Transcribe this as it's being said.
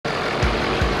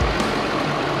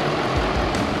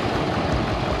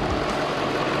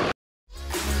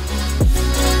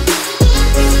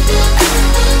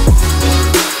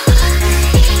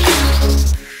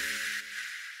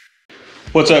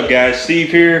What's up, guys? Steve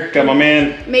here. Got my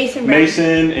man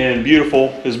Mason and Beautiful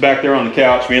is back there on the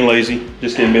couch being lazy.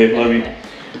 Just kidding, babe. Love you.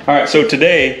 All right, so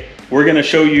today we're going to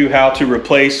show you how to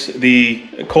replace the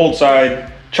cold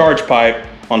side charge pipe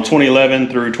on 2011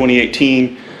 through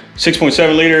 2018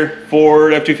 6.7 liter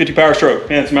Ford F-250 Power Stroke.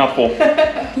 Man, it's a mouthful.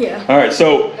 Yeah. All right,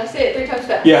 so That's it, 3 times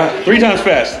fast. yeah, 3 times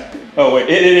fast. Oh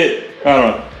wait, I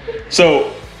don't know.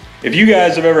 So if you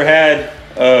guys have ever had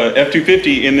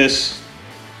F-250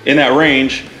 in that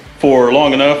range for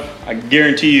long enough, I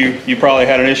guarantee you probably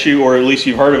had an issue, or at least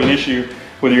you've heard of an issue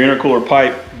with your intercooler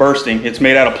pipe bursting. It's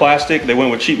made out of plastic. They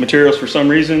went with cheap materials for some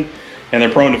reason, and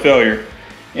they're prone to failure.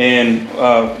 And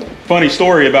funny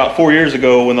story, about 4 years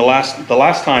ago, when the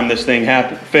last time this thing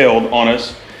failed on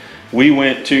us, we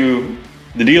went to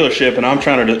the dealership, and I'm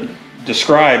trying to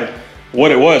describe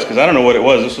what it was, because I don't know what it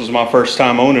was. This was my first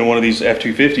time owning one of these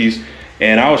F-250s,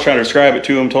 and I was trying to describe it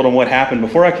to him, told him what happened.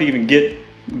 Before I could even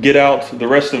get out the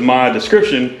rest of my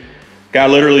description, guy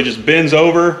literally just bends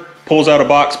over, pulls out a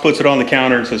box, puts it on the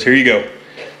counter, and says, "Here you go."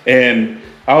 And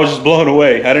I was just blown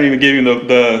away. I didn't even give him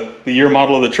the year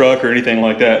model of the truck or anything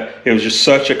like that. It was just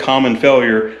such a common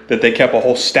failure that they kept a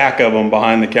whole stack of them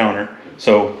behind the counter.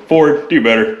 So Ford, do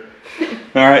better.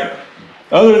 All right.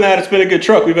 Other than that, it's been a good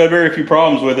truck. We've had very few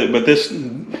problems with it, but this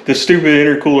stupid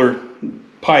intercooler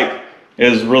pipe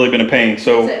has really been a pain.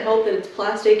 So does it help that it's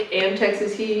plastic and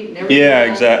Texas heat and everything? Yeah,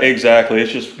 exactly.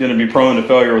 It's just going to be prone to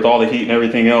failure with all the heat and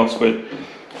everything else. But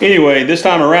anyway, this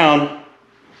time around,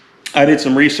 I did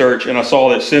some research and I saw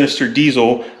that Sinister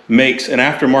Diesel makes an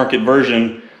aftermarket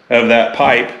version of that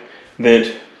pipe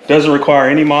that doesn't require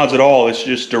any mods at all. It's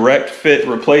just direct fit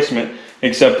replacement,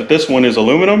 except that this one is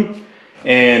aluminum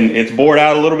and it's bored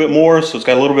out a little bit more, so it's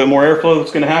got a little bit more airflow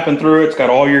that's going to happen through it. It's got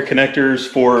all your connectors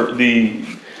for the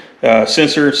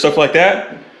sensor, stuff like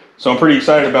that. So I'm pretty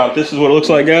excited about it. This is what it looks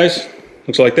like, guys.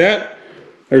 Looks like that.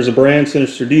 There's a brand,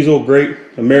 Sinister Diesel, great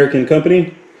American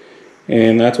company,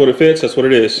 and that's what it fits. That's what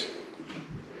it is.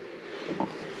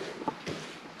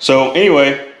 So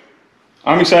anyway,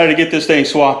 I'm excited to get this thing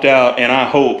swapped out, and I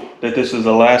hope that this is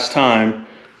the last time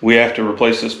we have to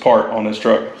replace this part on this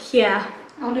truck. Yeah.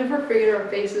 I'll never forget our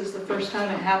faces the first time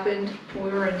it happened when we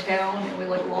were in town and we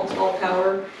like lost all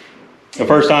power. The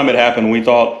first time it happened, we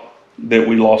thought that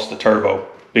we lost the turbo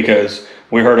because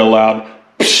we heard a loud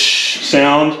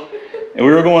sound, and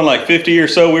we were going like 50 or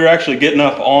so. We were actually getting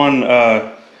up on,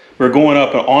 we were going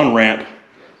up an on-ramp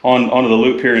onto the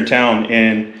loop here in town,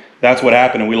 and that's what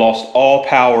happened, and we lost all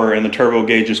power and the turbo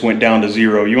gauge just went down to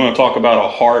 0. You want to talk about a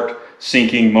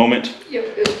heart-sinking moment?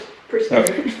 Yep, it was pretty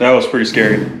scary. That was pretty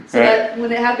scary. So that,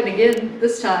 when it happened again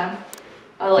this time,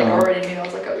 I like already knew. I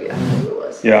was like, oh yeah, that's what it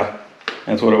was. Yeah,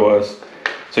 that's what it was.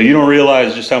 So you don't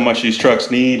realize just how much these trucks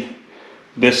need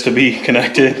this to be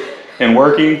connected and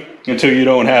working until you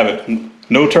don't have it.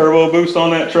 No turbo boost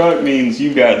on that truck means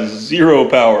you've got 0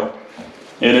 power,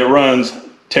 and it runs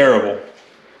terrible.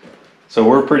 So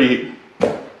we're pretty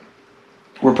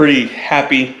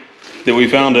happy that we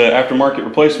found an aftermarket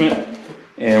replacement,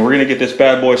 and we're gonna get this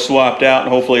bad boy swapped out, and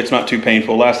hopefully it's not too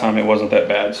painful. Last time it wasn't that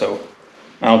bad, so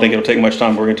I don't think it'll take much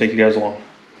time, but we're gonna take you guys along.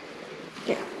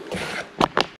 Yeah.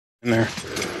 In there.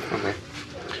 Okay.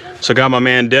 So got my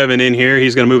man Devin in here.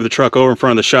 He's gonna move the truck over in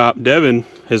front of the shop. Devin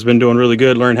has been doing really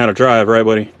good, learning how to drive, right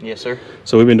buddy? Yes, sir.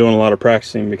 So we've been doing a lot of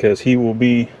practicing because he will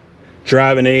be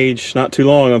driving age not too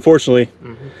long, unfortunately.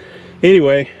 Mm-hmm.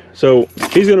 Anyway, so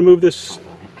he's gonna move this.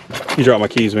 You dropped my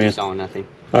keys, man. I saw nothing.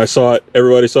 I saw it.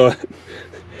 Everybody saw it.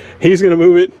 He's gonna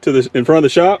move it to in front of the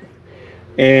shop,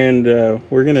 and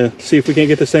we're gonna see if we can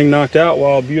get this thing knocked out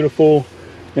while Beautiful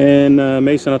and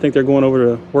Mason, I think they're going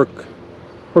over to work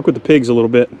with the pigs a little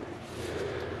bit.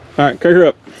 All right, crank her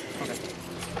up.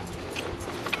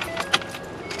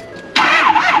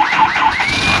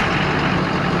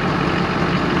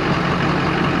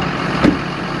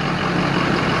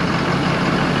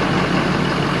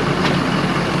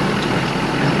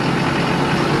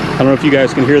 I don't know if you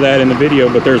guys can hear that in the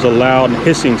video, but there's a loud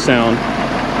hissing sound.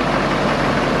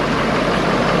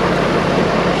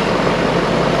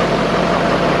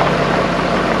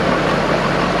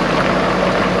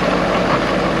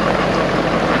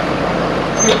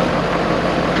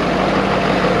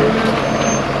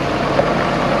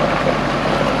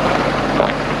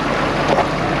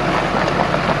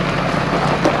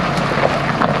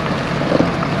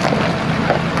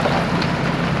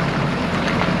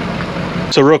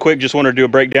 So real quick, just wanted to do a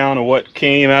breakdown of what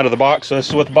came out of the box. So this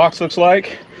is what the box looks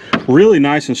like. Really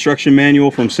nice instruction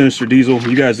manual from Sinister Diesel.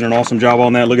 You guys did an awesome job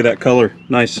on that. Look at that color.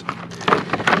 Nice.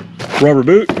 Rubber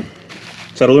boot.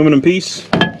 It's that aluminum piece.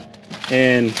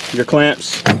 And your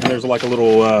clamps. And there's like a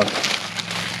little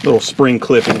little spring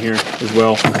clip in here as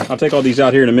well. I'll take all these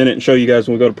out here in a minute and show you guys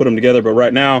when we go to put them together, but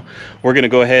right now we're gonna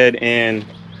go ahead and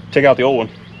take out the old one.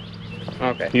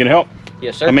 Okay. You gonna help?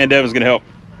 Yes, sir. My man Devin's gonna help.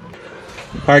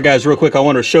 All right, guys, real quick, I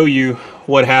want to show you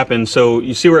what happened. So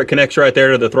you see where it connects right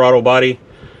there to the throttle body?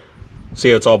 See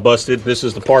how it's all busted? This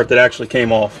is the part that actually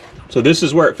came off. So this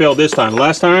is where it failed this time.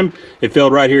 Last time it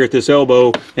failed right here at this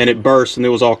elbow and it burst and it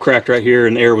was all cracked right here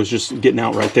and the air was just getting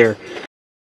out right there.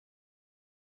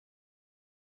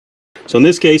 So in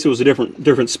this case it was a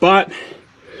different spot.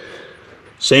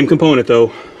 Same component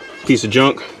though, piece of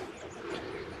junk.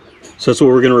 So that's what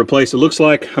we're going to replace. It looks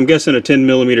like, I'm guessing a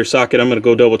 10mm socket. I'm going to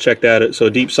go double check that. So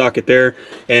a deep socket there,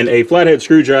 and a flathead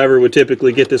screwdriver would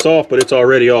typically get this off, but it's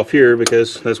already off here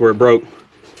because that's where it broke.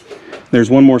 There's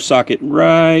one more socket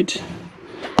right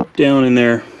down in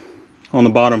there on the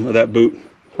bottom of that boot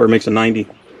where it makes a 90.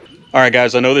 All right,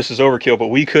 guys, I know this is overkill, but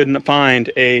we couldn't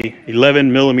find a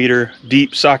 11mm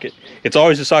deep socket. It's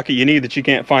always a socket you need that you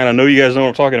can't find. I know you guys know what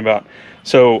I'm talking about.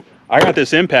 So I got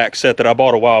this impact set that I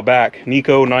bought a while back.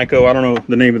 Nikko, I don't know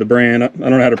the name of the brand. I don't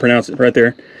know how to pronounce it right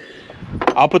there.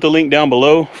 I'll put the link down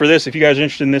below for this if you guys are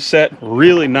interested in this set.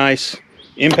 Really nice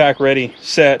impact ready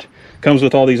set. Comes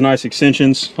with all these nice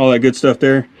extensions, all that good stuff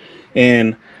there.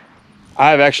 And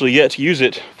I've actually yet to use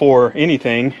it for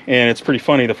anything, and it's pretty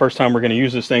funny. The first time we're going to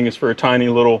use this thing is for a tiny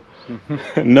little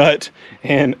nut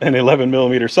and an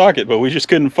 11mm socket, but we just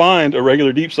couldn't find a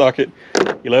regular deep socket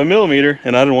 11mm,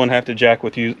 and I didn't want to have to jack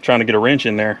with you trying to get a wrench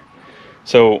in there.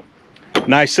 So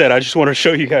nice set. I just want to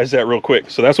show you guys that real quick.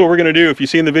 So that's what we're going to do. If you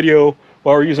see in the video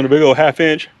while we're using a big old 1/2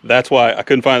 inch, that's why I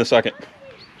couldn't find the socket.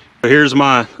 So here's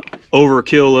my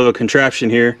overkill of a contraption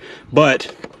here,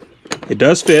 but it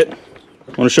does fit.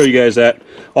 I want to show you guys that.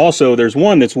 Also, there's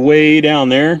one that's way down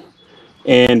there,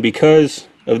 and because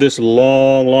of this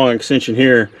long extension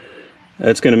here,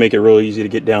 that's going to make it really easy to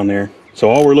get down there. So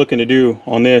all we're looking to do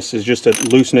on this is just to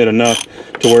loosen it enough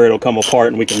to where it'll come apart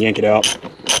and we can yank it out.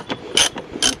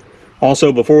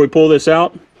 Also, before we pull this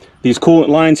out, these coolant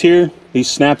lines here, these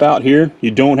snap out here.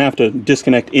 You don't have to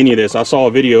disconnect any of this. I saw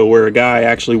a video where a guy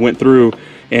actually went through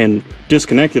and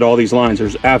disconnected all these lines.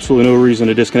 There's absolutely no reason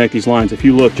to disconnect these lines. If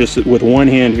you look just with one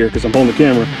hand here, because I'm holding the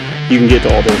camera, you can get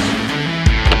to all this.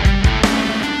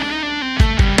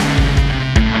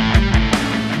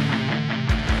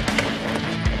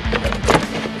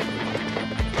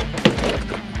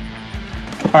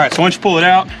 All right, so once you pull it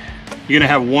out, you're gonna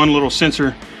have one little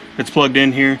sensor that's plugged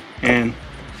in here, and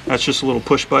that's just a little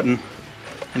push button,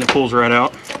 and it pulls right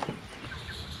out.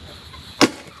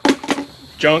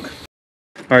 Junk.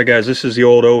 All right, guys, this is the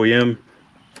old OEM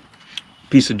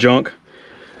piece of junk.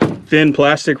 Thin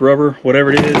plastic, rubber,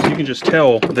 whatever it is, you can just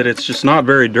tell that it's just not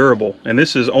very durable. And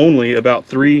this is only about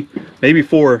 3, maybe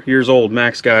 4 years old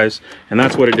max, guys, and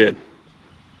that's what it did.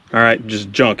 All right,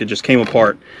 just junk. It just came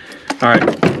apart. All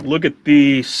right, look at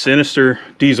the Sinister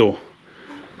Diesel.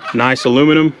 Nice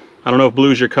aluminum. I don't know if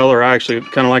blue is your color. I actually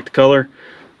kind of like the color.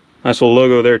 Nice little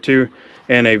logo there too,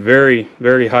 and a very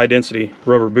high density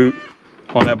rubber boot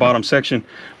on that bottom section.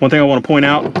 One thing I want to point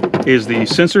out is the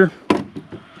sensor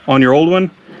on your old one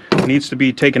needs to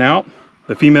be taken out.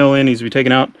 The female end needs to be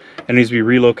taken out and needs to be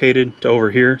relocated to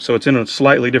over here. So it's in a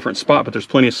slightly different spot, but there's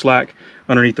plenty of slack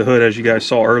underneath the hood, as you guys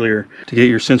saw earlier. To get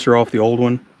your sensor off the old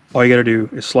one, all you got to do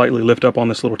is slightly lift up on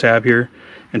this little tab here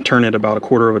and turn it about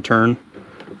 1/4 of a turn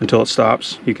until it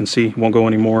stops. You can see it won't go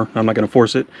anymore. I'm not going to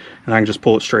force it, and I can just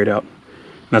pull it straight out.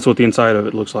 And that's what the inside of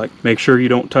it looks like. Make sure you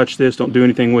don't touch this, don't do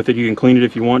anything with it. You can clean it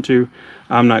if you want to.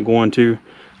 I'm not going to.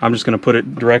 I'm just going to put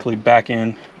it directly back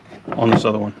in on this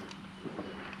other one.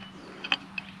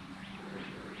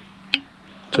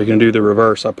 So you can do the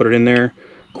reverse. I put it in there,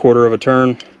 1/4 of a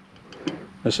turn.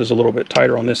 This is a little bit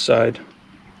tighter on this side.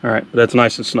 All right, but that's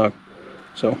nice and snug.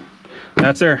 So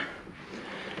that's there.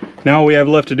 Now all we have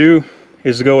left to do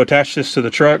is to go attach this to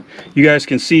the truck. You guys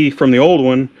can see from the old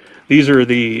one, these are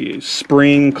the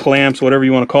spring clamps, whatever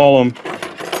you want to call them.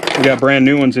 We got brand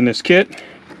new ones in this kit.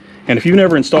 And if you've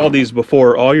never installed these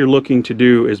before, all you're looking to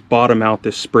do is bottom out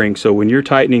this spring. So when you're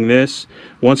tightening this,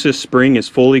 once this spring is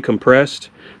fully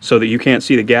compressed so that you can't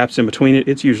see the gaps in between it,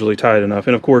 it's usually tight enough.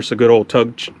 And of course, a good old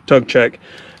tug check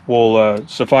will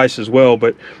suffice as well.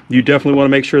 But you definitely want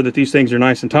to make sure that these things are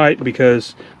nice and tight,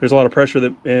 because there's a lot of pressure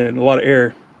and a lot of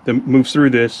air that moves through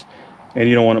this, and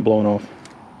you don't want it blowing off.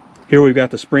 Here we've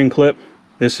got the spring clip.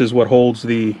 This is what holds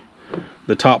the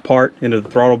top part into the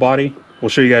throttle body. We'll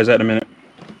show you guys that in a minute.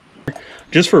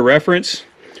 Just for reference,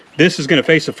 this is going to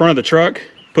face the front of the truck,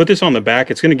 put this on the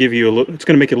back. It's going to give you it's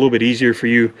going to make it a little bit easier for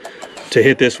you to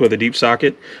hit this with a deep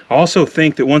socket. I also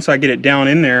think that once I get it down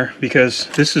in there, because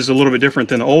this is a little bit different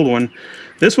than the old one,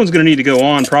 this one's going to need to go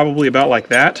on probably about like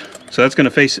that. So that's going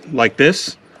to face like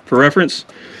this for reference.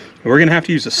 And we're going to have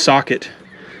to use a socket,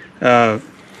 a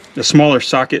smaller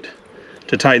socket,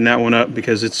 to tighten that one up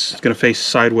because it's going to face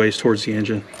sideways towards the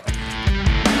engine.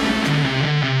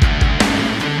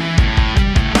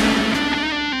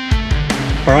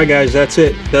 All right guys, that's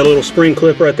it. That little spring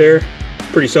clip right there,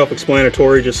 pretty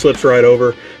self-explanatory, just slips right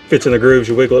over, fits in the grooves.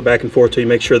 You wiggle it back and forth till you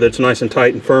make sure that it's nice and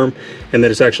tight and firm and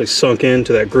that it's actually sunk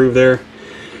into that groove there.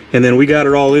 And then we got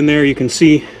it all in there. You can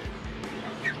see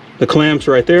the clamps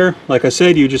right there. Like I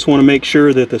said, you just want to make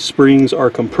sure that the springs are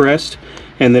compressed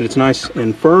and that it's nice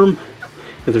and firm,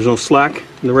 that there's no slack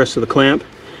in the rest of the clamp.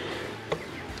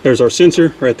 There's our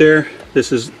sensor right there.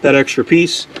 This is that extra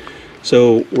piece.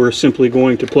 So we're simply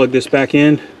going to plug this back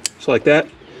in, just like that.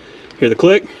 Hear the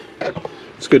click.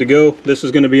 It's good to go. This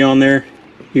is going to be on there.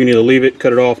 You can either leave it,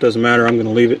 cut it off, doesn't matter. I'm going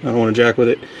to leave it. I don't want to jack with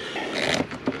it.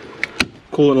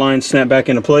 Coolant lines snap back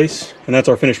into place, and that's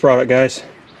our finished product, guys.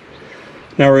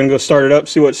 Now we're going to go start it up,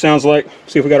 see what it sounds like,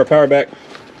 see if we got our power back.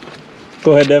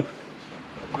 Go ahead, Deb.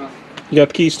 You got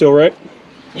the key still, right?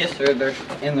 Yes, sir. They're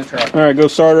in the truck. All right, go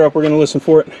start her up. We're going to listen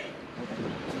for it.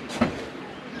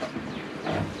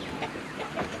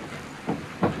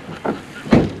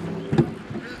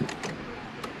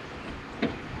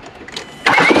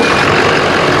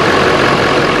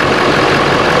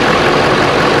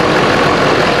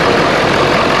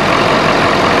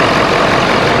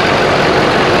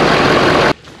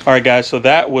 All right guys, so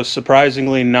that was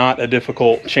surprisingly not a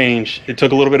difficult change. It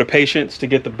took a little bit of patience to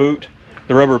get the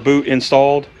rubber boot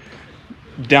installed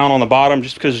down on the bottom,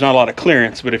 just because there's not a lot of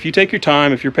clearance. But if you take your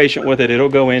time, if you're patient with it, it'll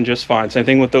go in just fine. Same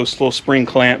thing with those little spring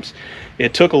clamps.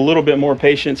 It took a little bit more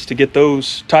patience to get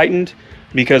those tightened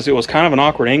because it was kind of an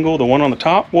awkward angle. The one on the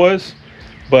top was,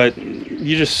 but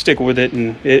you just stick with it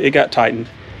and it got tightened.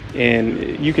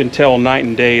 And you can tell night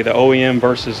and day. The OEM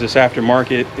versus this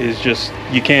aftermarket is just,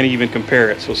 you can't even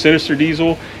compare it. So Sinister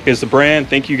Diesel is the brand.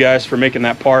 Thank you guys for making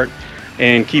that part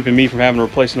and keeping me from having to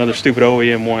replace another stupid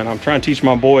OEM one. I'm trying to teach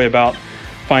my boy about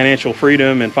financial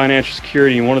freedom and financial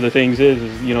security, and one of the things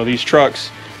is you know, this truck's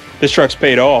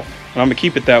paid off, and I'm gonna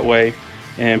keep it that way.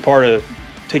 And part of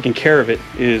taking care of it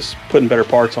is putting better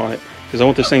parts on it, because I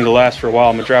want this thing to last for a while.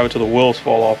 I'm gonna drive it till the wheels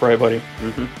fall off, right buddy?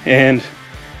 And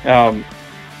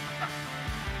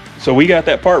so we got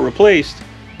that part replaced.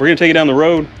 We're gonna take it down the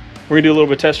road. We're gonna do a little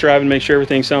bit of test drive and make sure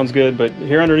everything sounds good. But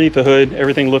here underneath the hood,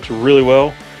 everything looks really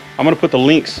well. I'm gonna put the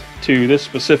links to this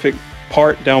specific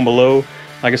part down below.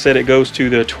 Like I said, it goes to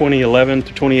the 2011 to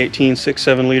 2018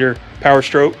 6.7 liter Power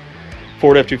Stroke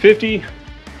Ford F-250.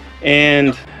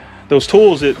 And those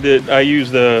tools that I use,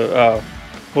 the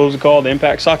what was it called, the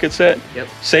impact socket set,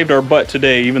 saved our butt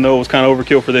today. Even though it was kind of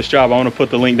overkill for this job, I want to put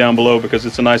the link down below because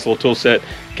it's a nice little tool set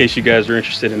in case you guys are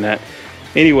interested in that.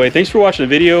 Anyway, thanks for watching the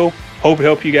video. Hope it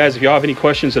helped you guys. If y'all have any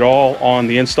questions at all on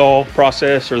the install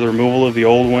process or the removal of the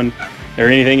old one or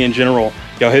anything in general,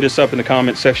 y'all hit us up in the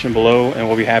comment section below and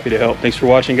we'll be happy to help. Thanks for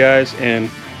watching, guys, and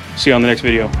see you on the next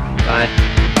video. Bye.